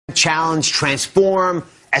challenge, transform,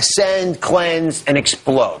 ascend, cleanse, and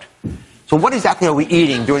explode. So what exactly are we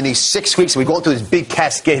eating during these 6 weeks? We go through this big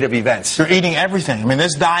cascade of events. You're eating everything. I mean,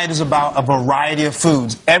 this diet is about a variety of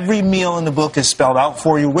foods. Every meal in the book is spelled out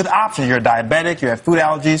for you with options. You're diabetic, you have food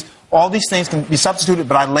allergies. All these things can be substituted,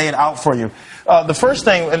 but I lay it out for you. The first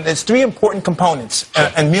thing, and it's 3 important components,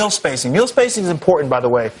 and meal spacing. Meal spacing is important, by the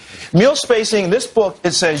way. Meal spacing, in this book,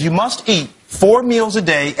 it says you must eat 4 meals a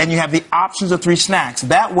day, and you have the options of 3 snacks.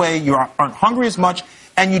 That way, you aren't hungry as much,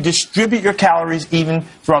 and you distribute your calories even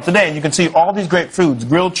throughout the day. And you can see all these great foods,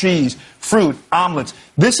 grilled cheese, fruit, omelets.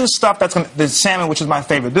 This is stuff that's going to, the salmon, which is my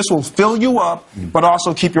favorite. This will fill you up, but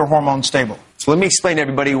also keep your hormones stable. So let me explain to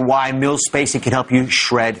everybody why meal spacing can help you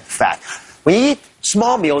shred fat. When you eat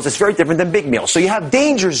small meals, it's very different than big meals. So you have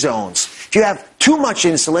danger zones. If you have too much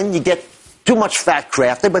insulin, you get too much fat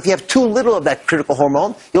crafted. But if you have too little of that critical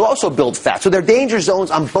hormone, you'll also build fat. So there are danger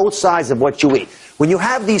zones on both sides of what you eat. When you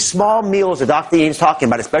have these small meals that Dr. Ian's talking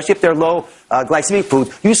about, especially if they're low glycemic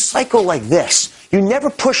foods, you cycle like this. You never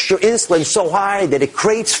push your insulin so high that it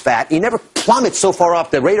creates fat. You never plummet so far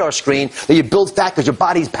off the radar screen that you build fat because your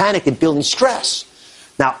body's panicked and feeling stress.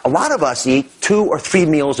 Now, a lot of us eat 2 or 3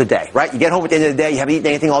 meals a day, right? You get home at the end of the day, you haven't eaten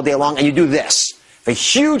anything all day long, and you do this. A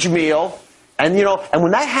huge meal, and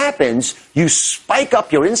when that happens, you spike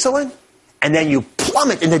up your insulin, and then you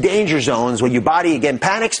plummet into danger zones where your body, again,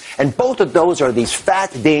 panics, and both of those are these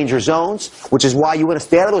fat danger zones, which is why you want to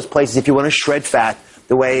stay out of those places if you want to shred fat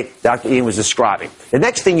the way Dr. Ian was describing. The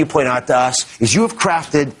next thing you point out to us is you have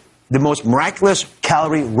crafted the most miraculous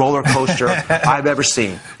calorie roller coaster I've ever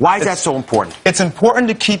seen. Why is that so important? It's important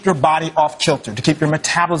to keep your body off kilter, to keep your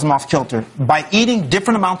metabolism off kilter. By eating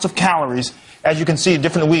different amounts of calories, as you can see in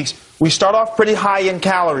different weeks, we start off pretty high in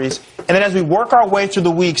calories, and then as we work our way through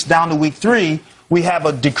the weeks down to week 3, we have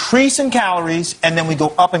a decrease in calories, and then we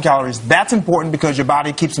go up in calories. That's important because your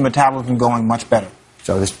body keeps the metabolism going much better.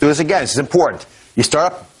 So let's do this again. This is important. You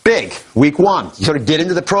start up big, week 1. You sort of get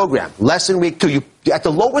into the program. Less in week 2. You at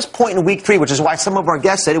the lowest point in week 3, which is why some of our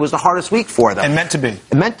guests said it was the hardest week for them. And meant to be.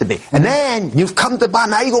 And meant to be. And then you've come to the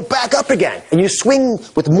bottom. Now you go back up again. And you swing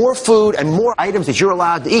with more food and more items that you're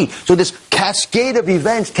allowed to eat. So this cascade of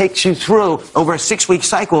events takes you through, over a 6-week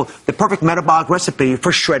cycle, the perfect metabolic recipe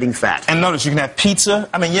for shredding fat. And notice, you can have pizza.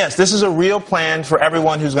 I mean, yes, this is a real plan for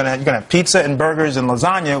everyone who's going to have pizza and burgers and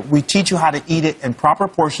lasagna. We teach you how to eat it in proper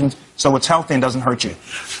portions so it's healthy and doesn't hurt you.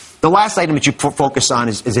 The last item that you focus on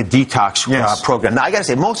is a detox program. Now, I got to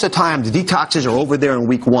say, most of the time, the detoxes are over there in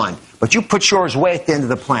week 1. But you put yours way at the end of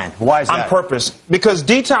the plan. Why is that? On purpose. Because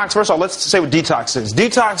detox, first of all, let's say what detox is.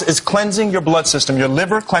 Detox is cleansing your blood system. Your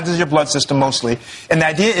liver cleanses your blood system mostly. And the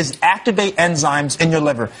idea is activate enzymes in your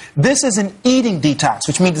liver. This is an eating detox,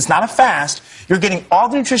 which means it's not a fast. You're getting all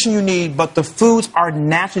the nutrition you need, but the foods are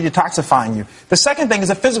naturally detoxifying you. The second thing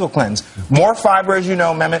is a physical cleanse. More fiber, as you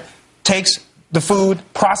know, Mehmet, takes the food,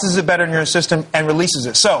 processes it better in your system, and releases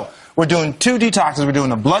it. So we're doing 2 detoxes. We're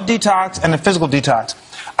doing a blood detox and a physical detox.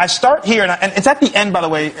 I start here, and it's at the end, by the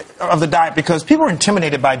way, of the diet, because people are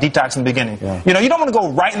intimidated by detox in the beginning. Yeah. You don't want to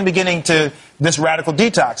go right in the beginning to this radical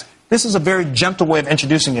detox. This is a very gentle way of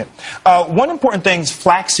introducing it. One important thing is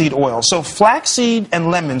flaxseed oil. So flaxseed and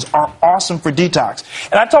lemons are awesome for detox.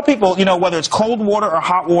 And I tell people, whether it's cold water or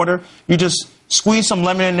hot water, you just squeeze some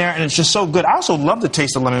lemon in there, and it's just so good. I also love the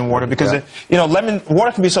taste of lemon water because, lemon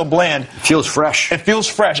water can be so bland. It feels fresh. It feels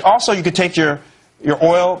fresh. Also, you could take your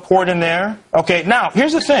oil, pour it in there. Okay, now,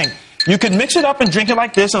 here's the thing. You can mix it up and drink it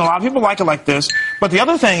like this, and a lot of people like it like this. But the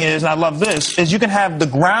other thing is, and I love this, is you can have the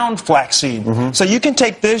ground flaxseed. So you can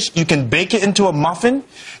take this, you can bake it into a muffin,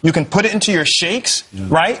 you can put it into your shakes,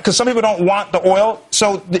 right? Because some people don't want the oil.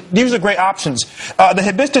 So these are great options. The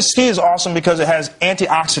hibiscus tea is awesome because it has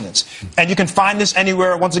antioxidants. And you can find this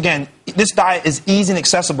anywhere. Once again, this diet is easy and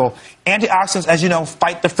accessible. Antioxidants, as you know,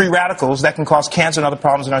 fight the free radicals that can cause cancer and other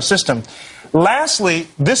problems in our system. Lastly,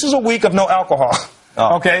 this is a week of no alcohol.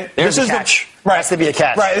 Oh, okay, there's a catch. Right, has to be a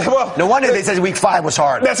catch. Right. Well, no wonder they said week 5 was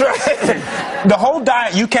hard. That's right. The whole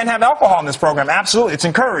diet, you can have alcohol in this program. Absolutely, it's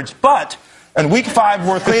encouraged. But in week 5,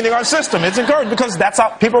 we're cleaning our system. It's encouraged because that's how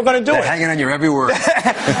people are going to do it. Hanging on your every word.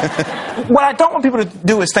 What I don't want people to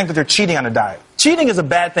do is think that they're cheating on a diet. Cheating is a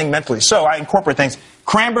bad thing mentally. So I incorporate things.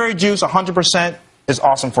 Cranberry juice, 100%. Is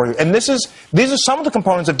awesome for you. And these are some of the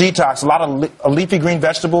components of detox. A lot of leafy green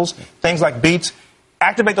vegetables, things like beets.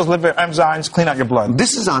 Activate those liver enzymes, clean out your blood.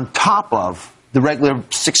 This is on top of the regular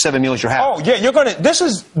 6, 7 meals you're having. Oh, yeah,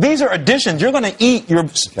 these are additions. You're going to eat your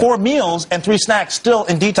 4 meals and 3 snacks still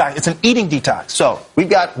in detox. It's an eating detox. So we've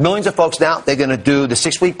got millions of folks now. They're going to do the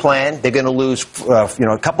 6-week plan. They're going to lose,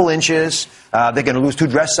 a couple inches. They're going to lose 2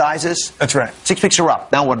 dress sizes. That's right. 6 weeks are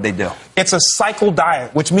up. Now what do they do? It's a cycle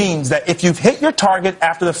diet, which means that if you've hit your target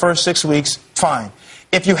after the first 6 weeks, fine.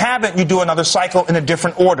 If you haven't, you do another cycle in a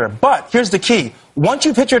different order. But here's the key. Once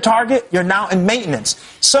you've hit your target, you're now in maintenance.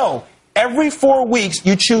 So every 4 weeks,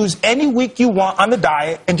 you choose any week you want on the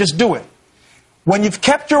diet and just do it. When you've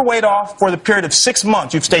kept your weight off for the period of 6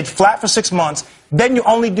 months, you've stayed flat for 6 months, then you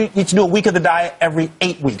only need to do a week of the diet every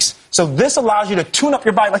 8 weeks. So this allows you to tune up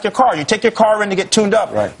your body like your car. You take your car in to get tuned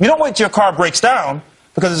up. Right. You don't wait till your car breaks down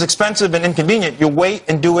because it's expensive and inconvenient. You wait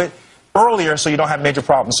and do it earlier so you don't have major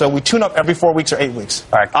problems. So we tune up every 4 weeks or 8 weeks.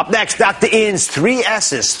 All right. Up next, Dr. Ian's 3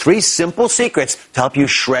 S's, 3 simple secrets to help you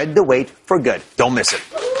shred the weight for good. Don't miss it.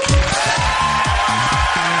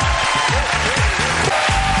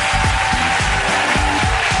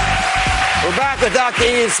 We're back with Dr.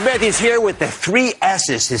 Ian Smith. He's here with the 3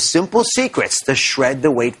 S's, his simple secrets to shred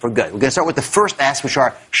the weight for good. We're going to start with the first S, which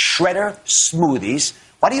are shredder smoothies.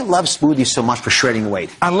 Why do you love smoothies so much for shredding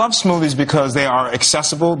weight? I love smoothies because they are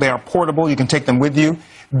accessible, they are portable, you can take them with you.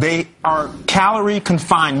 They are calorie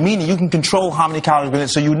confined, meaning you can control how many calories are in it.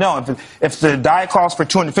 So you know, if the diet calls for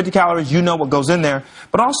 250 calories, you know what goes in there.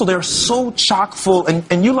 But also they're so chock full,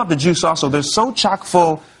 and you love the juice also, they're so chock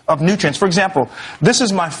full of nutrients. For example, this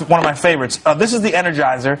is one of my favorites. This is the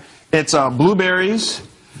Energizer. It's blueberries,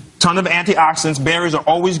 ton of antioxidants. Berries are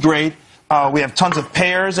always great. We have tons of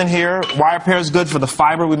pears in here. Wire pear is good for the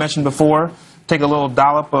fiber we mentioned before. Take a little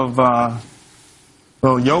dollop of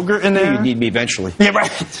little yogurt in there. You need me eventually. Yeah, right.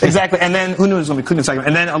 Exactly. And then, who knew it was going to be cooking in a second?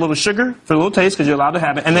 And then a little sugar for a little taste because you're allowed to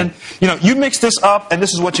have it. And then, you mix this up and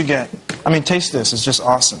this is what you get. I mean, taste this. It's just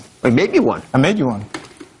awesome. I made you one. I made you one.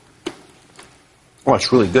 Oh,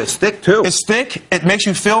 it's really good. It's thick, too. It's thick. It makes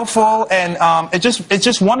you feel full, and it's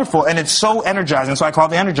just wonderful, and it's so energizing, so I call it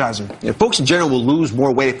the Energizer. Yeah, folks in general will lose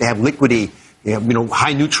more weight if they have liquidy,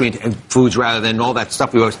 high nutrient foods rather than all that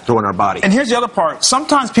stuff we always throw in our body. And here's the other part.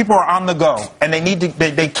 Sometimes people are on the go, and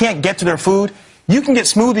they can't get to their food. You can get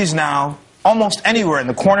smoothies now almost anywhere, in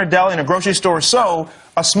the corner deli, in a grocery store. So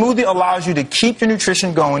a smoothie allows you to keep your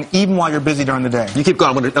nutrition going even while you're busy during the day. You keep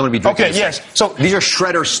going. I'm going to be drinking. Okay, yes. So these are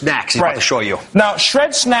shredder snacks he's about to show you. Now,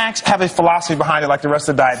 shred snacks have a philosophy behind it like the rest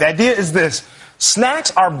of the diet. The idea is this. Snacks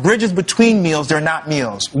are bridges between meals. They're not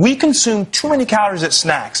meals. We consume too many calories at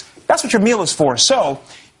snacks. That's what your meal is for. So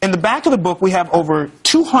in the back of the book, we have over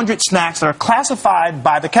 200 snacks that are classified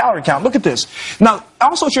by the calorie count. Look at this. Now,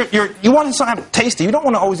 also, you want something tasty. You don't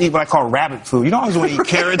want to always eat what I call rabbit food. You don't always want to eat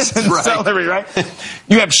carrots and celery, right?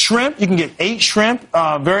 You have shrimp. You can get 8 shrimp.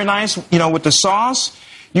 Very nice, with the sauce.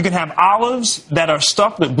 You can have olives that are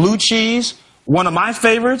stuffed with blue cheese. One of my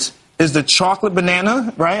favorites is the chocolate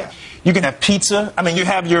banana, right? You can have pizza. I mean, you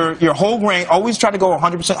have your whole grain. Always try to go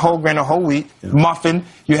 100% whole grain or whole wheat. Yeah. Muffin.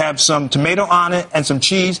 You have some tomato on it and some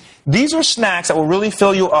cheese. These are snacks that will really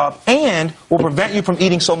fill you up and will prevent you from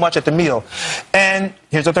eating so much at the meal. And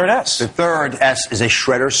here's the third S. The third S is a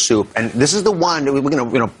shredder soup. And this is the one that we're going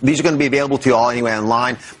to, these are going to be available to you all anyway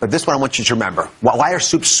online. But this one I want you to remember. Why are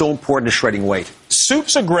soups so important to shredding weight?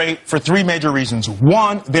 Soups are great for 3 major reasons.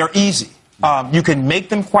 One, they're easy. You can make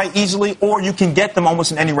them quite easily, or you can get them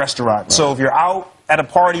almost in any restaurant. Right. So if you're out at a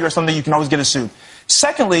party or something, you can always get a soup.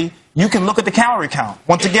 Secondly, you can look at the calorie count.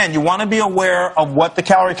 Once again, you want to be aware of what the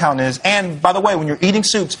calorie count is. And by the way, when you're eating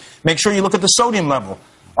soups, make sure you look at the sodium level.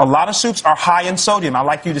 A lot of soups are high in sodium. I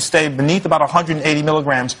like you to stay beneath about 180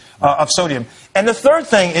 milligrams of sodium. And the third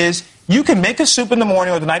thing is you can make a soup in the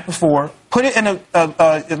morning or the night before, put it in a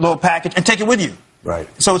little package, and take it with you. Right.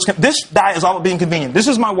 So this diet is all about being convenient. This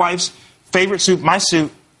is my wife's favorite soup, my soup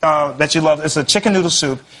that she loves. It's a chicken noodle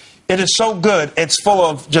soup. It is so good. It's full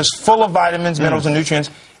of vitamins, minerals, and nutrients,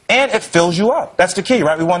 and it fills you up. That's the key,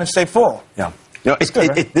 right? We want to stay full. Yeah.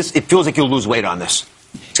 It feels like you'll lose weight on this.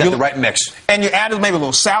 It's got the right mix. And you add maybe a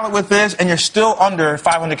little salad with this, and you're still under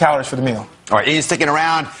 500 calories for the meal. All right, Ian's sticking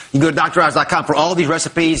around. You can go to DrOz.com for all these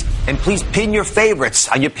recipes, and please pin your favorites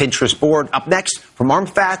on your Pinterest board. Up next, from arm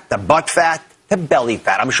fat to butt fat to belly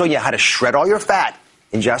fat, I'm going to show you how to shred all your fat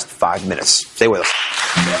in just 5 minutes. Stay with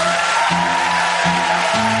us.